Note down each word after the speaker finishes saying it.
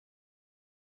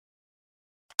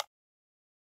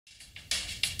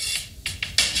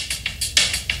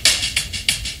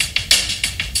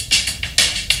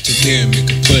Dare make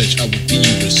a pledge, I will be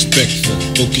respectful,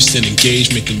 focused and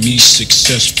engaged, making me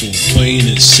successful. Playing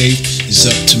it safe is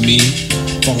up to me.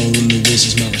 Following the rules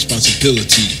is my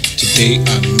responsibility. Today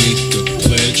I make a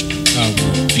pledge, I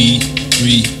will be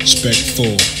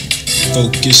respectful,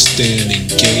 focused and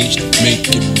engaged,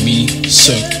 making me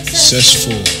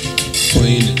successful.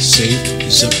 Playing it safe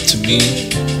is up to me.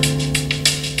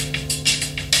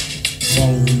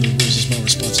 Following the rules is my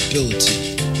responsibility.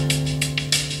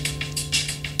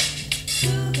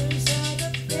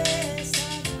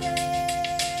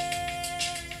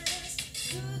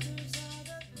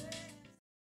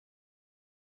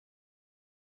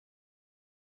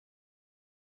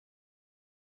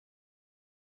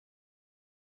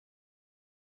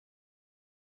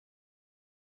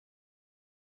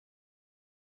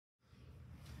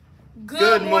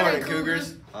 Good morning,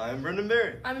 Cougars. I'm Brendan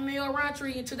Berry. I'm Emmanuel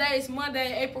Rountree, and today is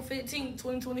Monday, April 15,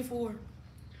 2024.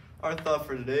 Our thought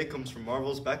for today comes from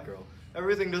Marvel's Batgirl.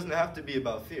 Everything doesn't have to be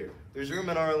about fear. There's room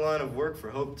in our line of work for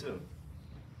hope, too.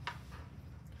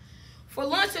 For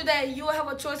lunch today, you will have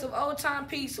a choice of old-time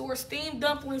pizza or steamed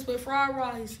dumplings with fried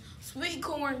rice, sweet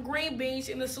corn, green beans,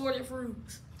 and assorted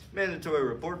fruits. Mandatory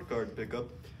report card pickup.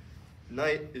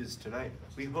 Night is tonight.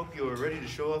 We hope you are ready to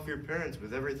show off your parents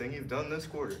with everything you've done this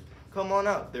quarter. Come on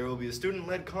out. There will be a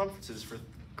student-led conferences for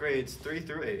grades 3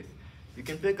 through 8. You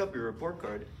can pick up your report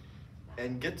card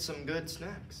and get some good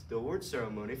snacks. The awards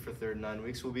ceremony for third 9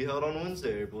 weeks will be held on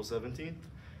Wednesday, April 17th.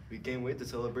 We can't wait to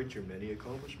celebrate your many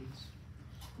accomplishments.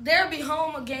 There will be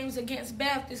home games against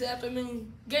Bath this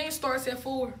afternoon. Game starts at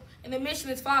 4, and admission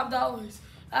is $5.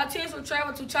 Our teams will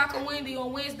travel to Chocowindy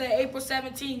on Wednesday, April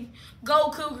 17th. Go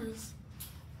Cougars!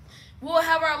 We'll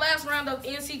have our last round of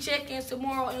NC check-ins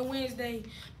tomorrow and Wednesday.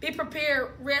 Be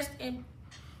prepared with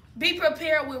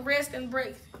rest and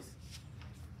breakfast.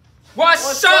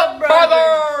 What's up,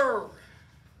 brother?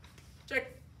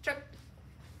 Check.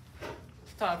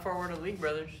 It's time for Word of the League,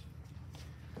 brothers.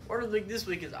 Word of the League this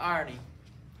week is irony.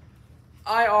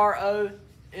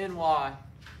 I-R-O-N-Y.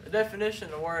 The definition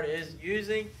of the word is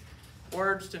using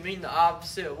words to mean the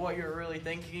opposite of what you're really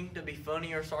thinking, to be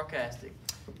funny or sarcastic.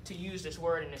 To use this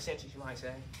word in a sentence, you might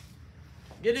say.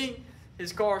 Getting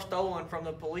his car stolen from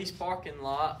the police parking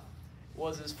lot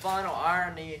was his final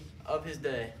irony of his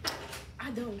day. I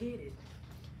don't get it.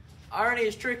 Irony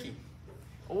is tricky.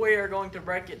 We are going to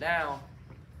break it down.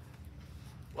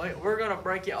 We're going to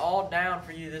break it all down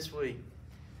for you this week.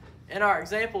 In our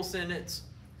example sentence,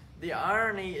 the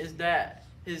irony is that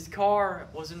his car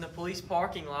was in the police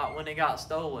parking lot when it got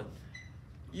stolen.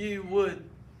 You would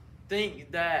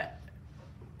think that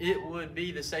it would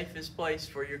be the safest place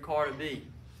for your car to be.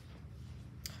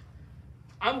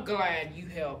 I'm glad you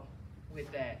helped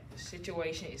with that. The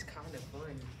situation is kind of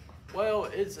funny. Well,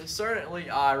 it's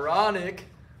certainly ironic.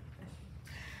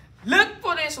 Look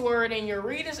for this word in your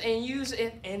readings and use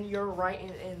it in your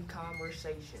writing and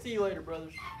conversation. See you later,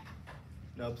 brothers.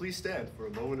 Now please stand for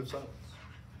a moment of silence.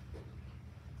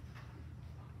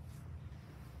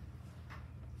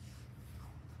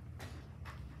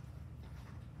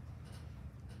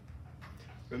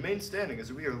 Remain standing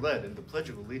as we are led in the Pledge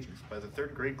of Allegiance by the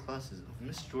third grade classes of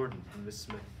Miss Jordan and Miss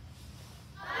Smith.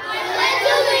 I pledge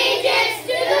allegiance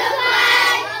to the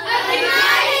flag of the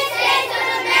United States of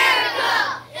America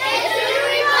and to the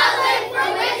republic for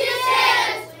which it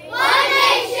stands, one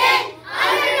nation,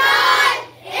 under God,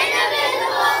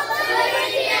 indivisible, with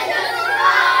liberty and justice for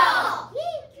all.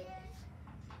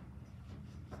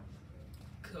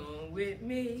 Come with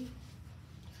me.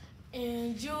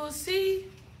 And you'll see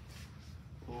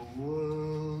A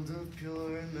world of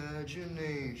pure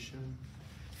imagination.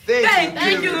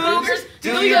 Thank you, Cougars.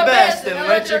 Do your best and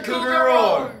let your cougar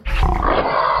roar.